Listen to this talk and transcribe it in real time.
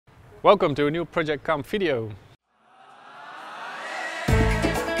Welcome to a new Project Camp video.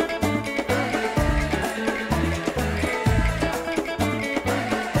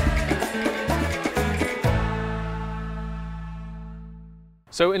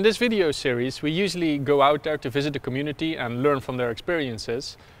 So in this video series we usually go out there to visit the community and learn from their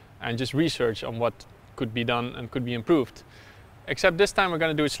experiences and just research on what could be done and could be improved. Except this time we're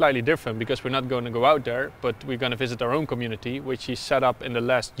going to do it slightly different because we're not going to go out there, but we're going to visit our own community, which is set up in the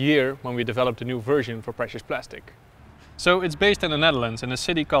last year when we developed a new version for precious plastic. So it's based in the Netherlands in a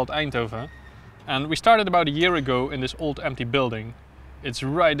city called Eindhoven, and we started about a year ago in this old empty building. It's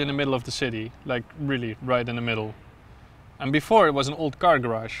right in the middle of the city, like really right in the middle. And before it was an old car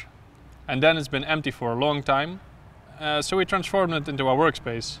garage, and then it's been empty for a long time, so we transformed it into our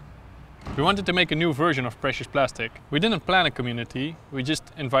workspace. We wanted to make a new version of precious plastic. We didn't plan a community, we just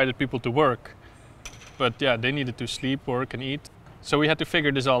invited people to work. But yeah, they needed to sleep, work and eat. So we had to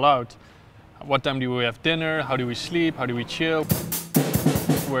figure this all out. What time do we have dinner? How do we sleep? How do we chill?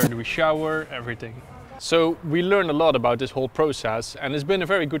 Where do we shower? Everything. So we learned a lot about this whole process, and it's been a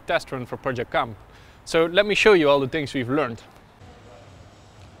very good test run for Project Camp. So let me show you all the things we've learned.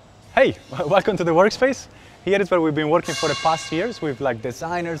 Hey, welcome to the workspace. Here is where we've been working for the past years with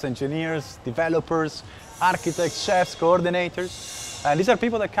designers, engineers, developers, architects, chefs, coordinators. And these are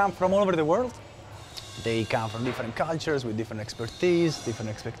people that come from all over the world. They come from different cultures with different expertise, different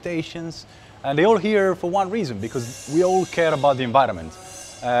expectations. And they all here for one reason, because we all care about the environment.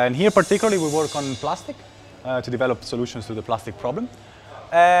 And here particularly we work on plastic to develop solutions to the plastic problem.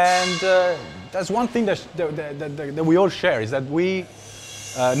 And that's one thing that we all share, is that we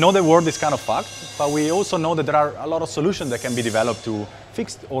know the world is kind of fucked, but we also know that there are a lot of solutions that can be developed to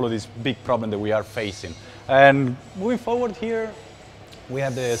fix all of these big problems that we are facing. And moving forward here, we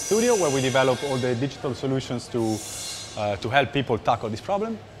have the studio where we develop all the digital solutions to help people tackle this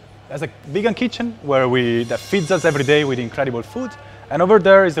problem. There's a vegan kitchen that feeds us every day with incredible food. And over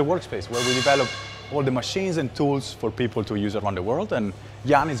there is the workspace where we develop all the machines and tools for people to use around the world. And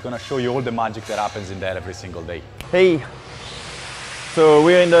Jan is going to show you all the magic that happens in there every single day. Hey, so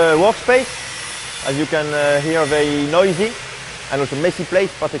we're in the workspace. As you can hear, very noisy and also messy place,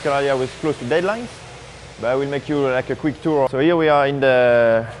 particularly I was close to deadlines. But I will make you like a quick tour. So here we are in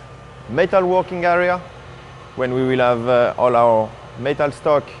the metal working area, when we will have all our metal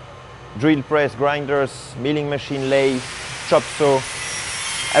stock, drill press, grinders, milling machine, lathe, chop saw,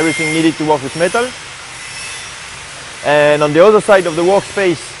 everything needed to work with metal. And on the other side of the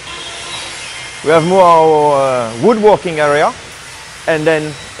workspace, we have more our woodworking area. And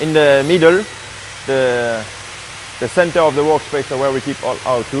then in the middle, the center of the workspace, where we keep all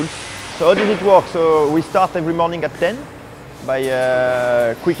our tools. So how does it work? So we start every morning at 10 by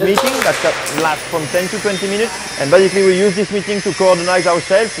a quick meeting that lasts from 10 to 20 minutes. And basically we use this meeting to coordinate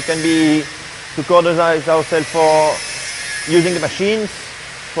ourselves. It can be to coordinate ourselves for using the machines,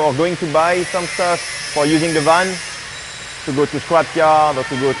 for going to buy some stuff, for using the van, to go to scrapyard or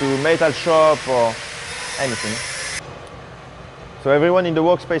to go to metal shop or anything. So everyone in the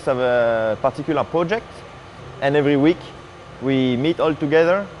workspace have a particular project, and every week we meet all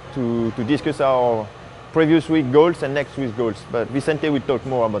together to discuss our previous week goals and next week's goals. But Vicente will talk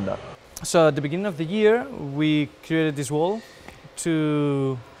more about that. So at the beginning of the year we created this wall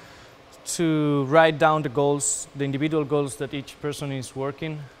to write down the goals, the individual goals that each person is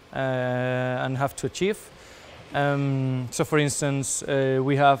working and have to achieve. So for instance,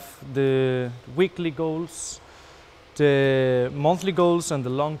 we have the weekly goals, the monthly goals and the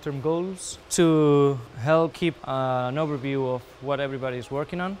long-term goals to help keep an overview of what everybody is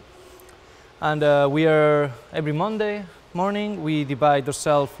working on. And every Monday morning we divide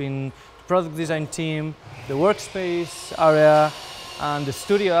ourselves in the product design team, the workspace area and the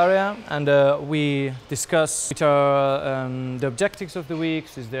studio area, and we discuss which are the objectives of the week,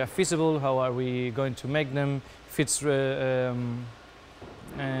 is they feasible, how are we going to make them, if it's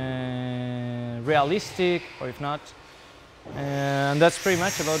realistic or if not. And that's pretty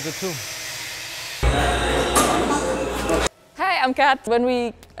much about the two. Hi, I'm Kat. When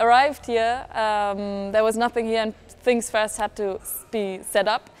we arrived here, there was nothing here and things first had to be set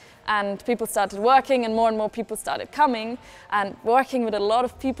up. And people started working and more people started coming, and working with a lot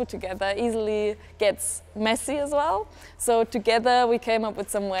of people together easily gets messy as well. So together we came up with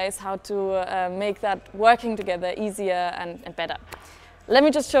some ways how to make that working together easier and better. Let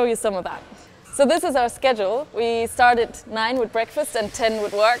me just show you some of that. So this is our schedule. We start at 9 with breakfast and 10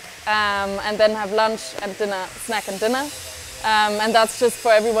 with work, and then have lunch and dinner, snack and dinner. And that's just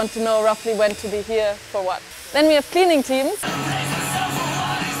for everyone to know roughly when to be here for what. Then we have cleaning teams.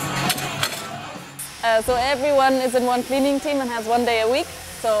 So everyone is in one cleaning team and has one day a week.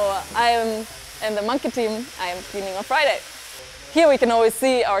 So I am in the monkey team, I am cleaning on Friday. Here we can always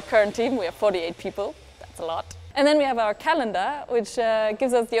see our current team, we have 48 people, that's a lot. And then we have our calendar, which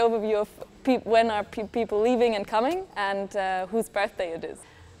gives us the overview of when are people leaving and coming and whose birthday it is.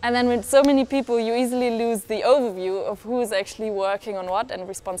 And then with so many people, you easily lose the overview of who is actually working on what and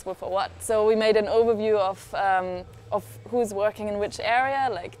responsible for what. So we made an overview of who's working in which area,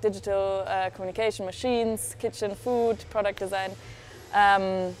 like digital communication, machines, kitchen, food, product design.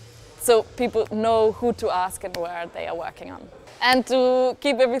 So people know who to ask and where they are working on. And to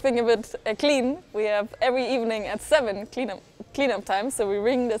keep everything a bit clean, we have every evening at 7 cleanup time, so we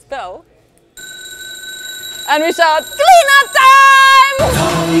ring this bell. And we shout, cleanup time!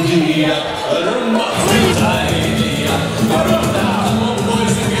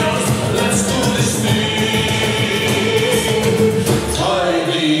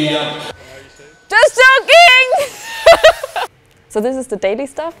 Just joking! So this is the daily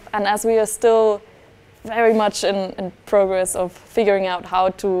stuff, and as we are still very much in progress of figuring out how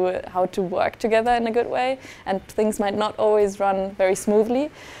to work together in a good way, and things might not always run very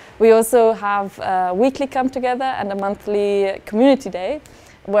smoothly, we also have a weekly come together and a monthly community day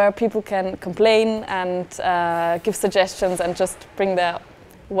where people can complain and give suggestions and just bring their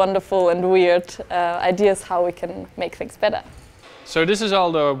wonderful and weird ideas how we can make things better. So this is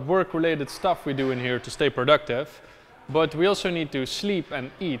all the work-related stuff we do in here to stay productive, but we also need to sleep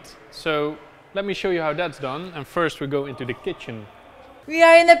and eat. So let me show you how that's done, and first we go into the kitchen. We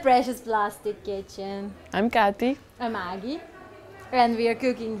are in the Precious Plastic kitchen. I'm Kati. I'm Aggie. And we are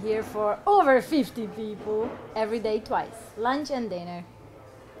cooking here for over 50 people every day twice, lunch and dinner.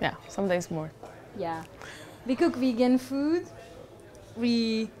 Yeah, some days more. Yeah. We cook vegan food.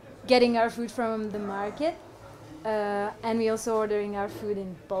 We getting our food from the market. And we also ordering our food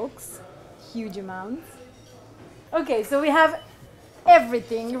in bulks, huge amounts. Okay, so we have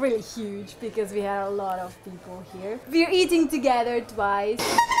everything really huge because we had a lot of people here. We're eating together twice.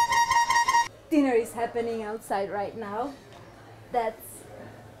 Dinner is happening outside right now. That's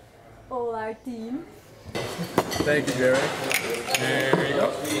all our team. Thank you, Jerry. There you go.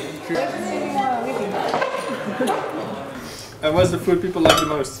 And what's the food people like the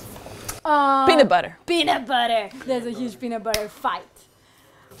most? Peanut butter. Peanut butter. There's a huge peanut butter fight.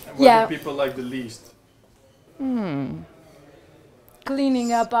 And what do people like the least?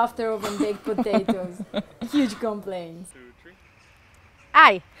 Cleaning up after oven baked potatoes. Huge complaints. 2, 3.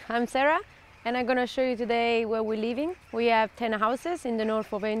 Hi, I'm Sarah, and I'm gonna show you today where we're living. We have 10 houses in the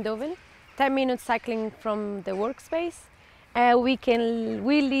north of Eindhoven, 10 minutes cycling from the workspace.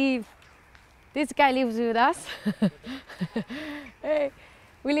 This guy lives with us. Hey,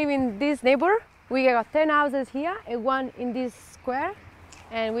 we live in this neighbor. We got 10 houses here and 1 in this square.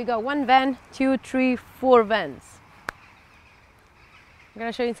 And we got 1 van, 2, 3, 4 vans. I'm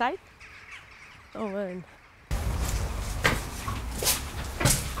gonna show you inside. Oh man.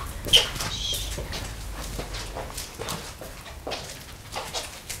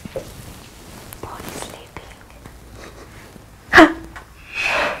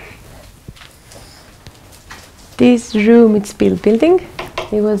 This room it's building.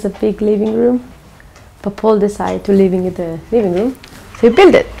 It was a big living room, but Paul decided to live in the living room, so he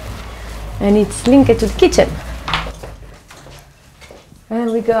built it, and it's linked to the kitchen.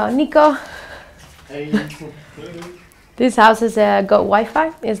 And we got Nico. This house has got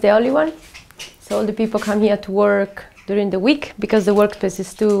Wi-Fi. It's the only one, so all the people come here to work during the week because the workspace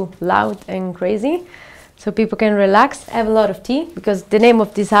is too loud and crazy. So people can relax, have a lot of tea, because the name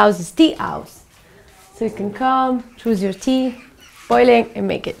of this house is Tea House. So you can come, choose your tea, boiling, and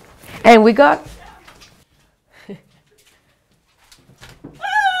make it. And we got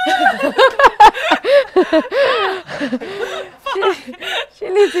she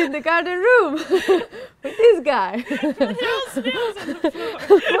lives in the garden room with this guy.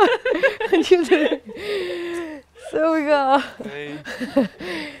 So we got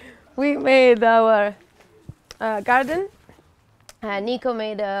we made our garden. Nico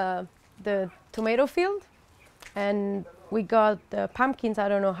made the tomato field, and we got pumpkins. I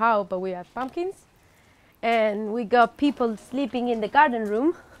don't know how, but we have pumpkins. And we got people sleeping in the garden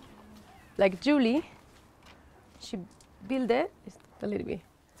room, like Julie. She built it a little bit.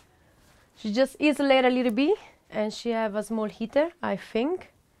 She just isolated a little bit, and she have a small heater, I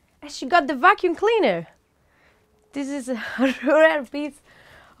think. And she got the vacuum cleaner. This is a rare piece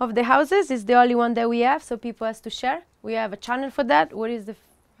of the houses. It's the only one that we have, so people has to share. We have a channel for that. What is the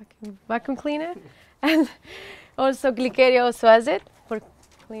vacuum cleaner? And also Glikeria also has it for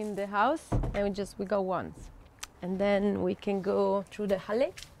clean the house, and we go once. And then we can go through the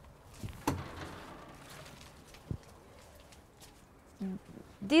halle.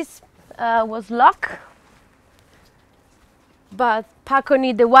 this was locked, but Paco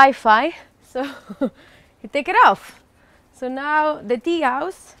need the Wi-Fi, so he take it off. So now the tea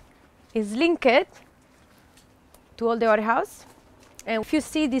house is linked to all the other house, and if you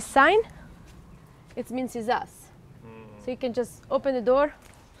see this sign, it means it's us. So you can just open the door,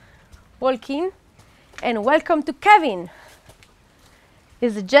 walk in, and welcome to Kevin.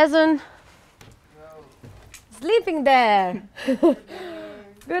 Is Jason sleeping there?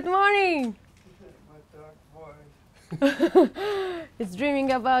 Good morning. He's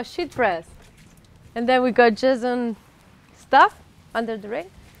dreaming about sheet press. And then we got Jason stuff under the rain.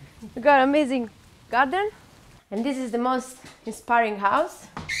 We got amazing garden. And this is the most inspiring house.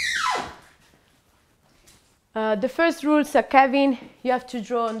 The first rules are Kevin, you have to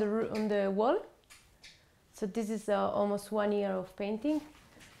draw on the wall. So this is almost 1 year of painting.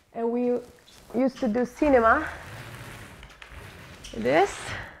 And we used to do cinema. This.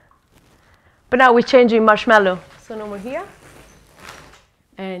 But now we're changing marshmallow. So no more here.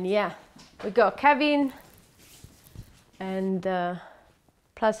 And yeah, we got Kevin. And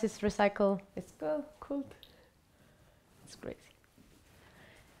plus it's recycle. It's cool. It's crazy.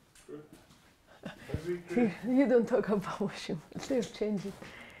 You don't talk about washing machine. They've changed it.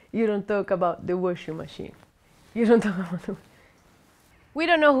 You don't talk about the washing machine. You don't talk about the... We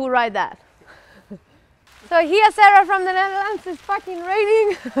don't know who write that. So here's Sarah from the Netherlands. It's fucking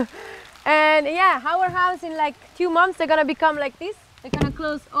raining. And yeah, our house in like 2 months, they're gonna become like this. They're gonna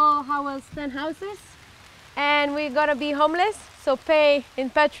close all our 10 houses. And we're gonna be homeless. So pay in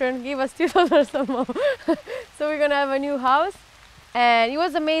Patreon, give us $2 or more. So we're gonna have a new house. And it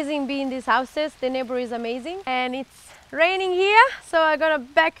was amazing being in these houses. The neighbor is amazing. And it's raining here, so I'm gonna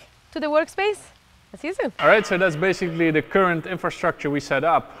back to the workspace. I'll see you soon. All right, so that's basically the current infrastructure we set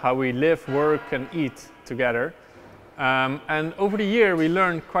up, how we live, work and eat together. And over the year, we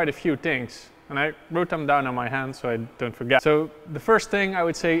learned quite a few things. And I wrote them down on my hand so I don't forget. So the first thing I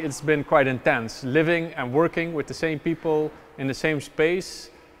would say, it's been quite intense. Living and working with the same people in the same space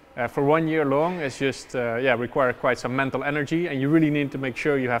for 1 year long is just require quite some mental energy, and you really need to make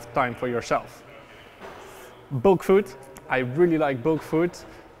sure you have time for yourself. Bulk food. I really like bulk food.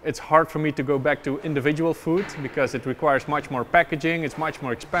 It's hard for me to go back to individual food because it requires much more packaging, it's much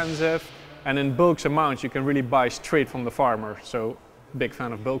more expensive, and in bulk amounts you can really buy straight from the farmer. So big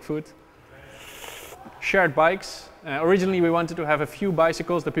fan of bulk food. Shared bikes. Originally we wanted to have a few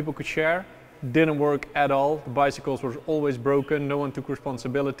bicycles that people could share. Didn't work at all. The bicycles were always broken, no one took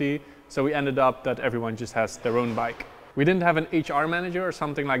responsibility, so we ended up that everyone just has their own bike. We didn't have an HR manager or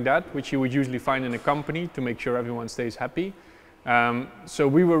something like that, which you would usually find in a company to make sure everyone stays happy. So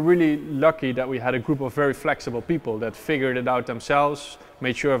we were really lucky that we had a group of very flexible people that figured it out themselves,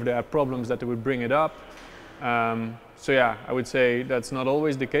 made sure if they had problems that they would bring it up. So yeah, I would say that's not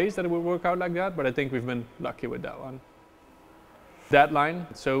always the case that it would work out like that, but I think we've been lucky with that one. Deadline.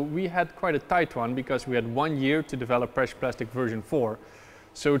 So we had quite a tight one because we had 1 year to develop Precious Plastic version 4.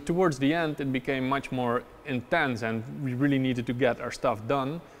 So towards the end it became much more intense and we really needed to get our stuff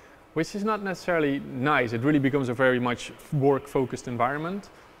done, which is not necessarily nice. It really becomes a very much work-focused environment.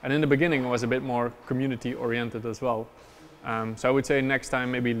 And in the beginning it was a bit more community-oriented as well. So I would say next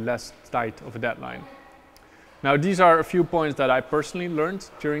time maybe less tight of a deadline. Now these are a few points that I personally learned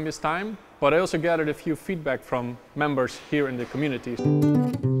during this time, but I also gathered a few feedback from members here in the community.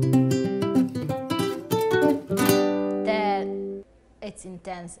 That it's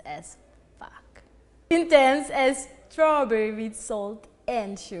intense as fuck. Intense as strawberry with salt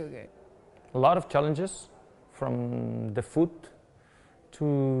and sugar. A lot of challenges, from the food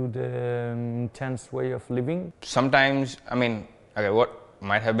to the intense way of living. Sometimes, I mean, okay, what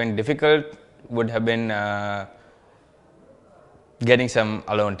might have been difficult would have been getting some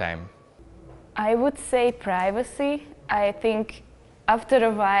alone time. I would say privacy. I think after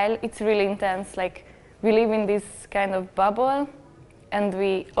a while it's really intense. Like, we live in this kind of bubble and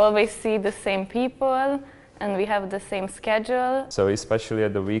we always see the same people and we have the same schedule. So especially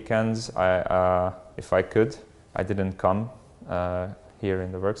at the weekends, if I could, I didn't come here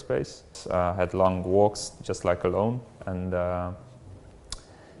in the workspace. I had long walks just like alone and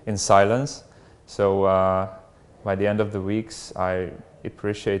in silence. So by the end of the weeks, I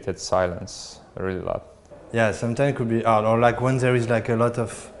appreciated silence a really lot. Yeah, sometimes it could be hard, or like when there is like a lot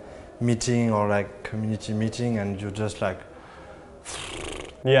of meeting or like community meeting and you're just like...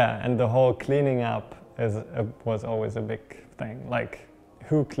 Yeah, and the whole cleaning up was always a big thing. Like,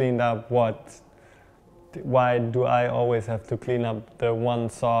 who cleaned up what? Why do I always have to clean up the one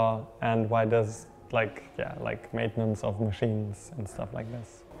saw, and why does like maintenance of machines and stuff like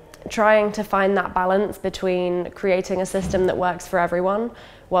this? trying to find that balance between creating a system that works for everyone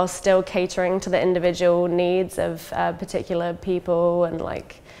while still catering to the individual needs of particular people, and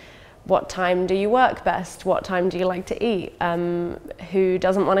like, what time do you work best? What time do you like to eat? Who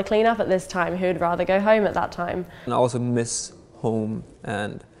doesn't want to clean up at this time? Who'd rather go home at that time? And I also miss home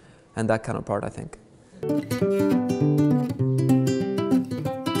and that kind of part, I think.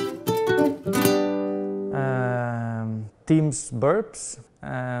 Teams burps,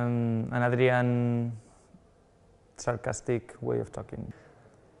 an Adrian sarcastic way of talking.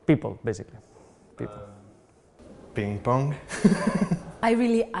 People, basically. People. Ping pong.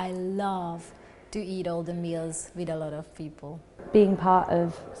 I love to eat all the meals with a lot of people. Being part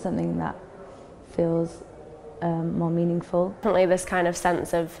of something that feels more meaningful. Definitely this kind of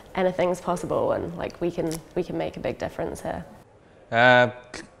sense of anything's possible, and like we can make a big difference here.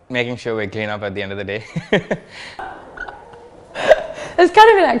 Making sure we clean up at the end of the day. It's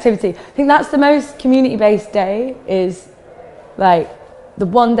kind of an activity. I think that's the most community-based day, is like the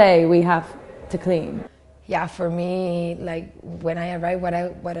one day we have to clean. Yeah, for me, like when I arrived,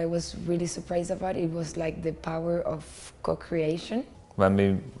 what I was really surprised about, it was like the power of co-creation. When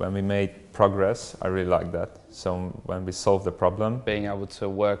we made progress, I really like that. So when we solved the problem, being able to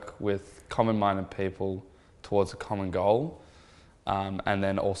work with common-minded people towards a common goal, and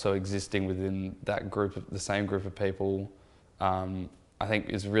then also existing within that group, the same group of people, I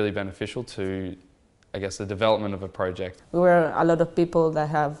think is really beneficial to, I guess, the development of a project. We were a lot of people that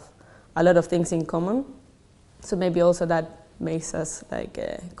have a lot of things in common, so maybe also that makes us like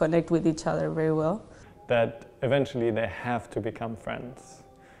connect with each other very well. That eventually they have to become friends.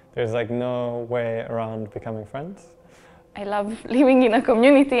 There's like no way around becoming friends. I love living in a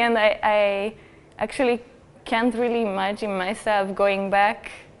community, and I actually can't really imagine myself going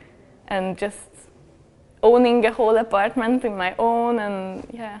back and just owning a whole apartment in my own, and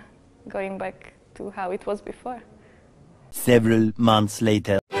yeah, going back to how it was before. Several months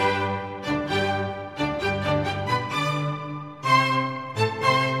later.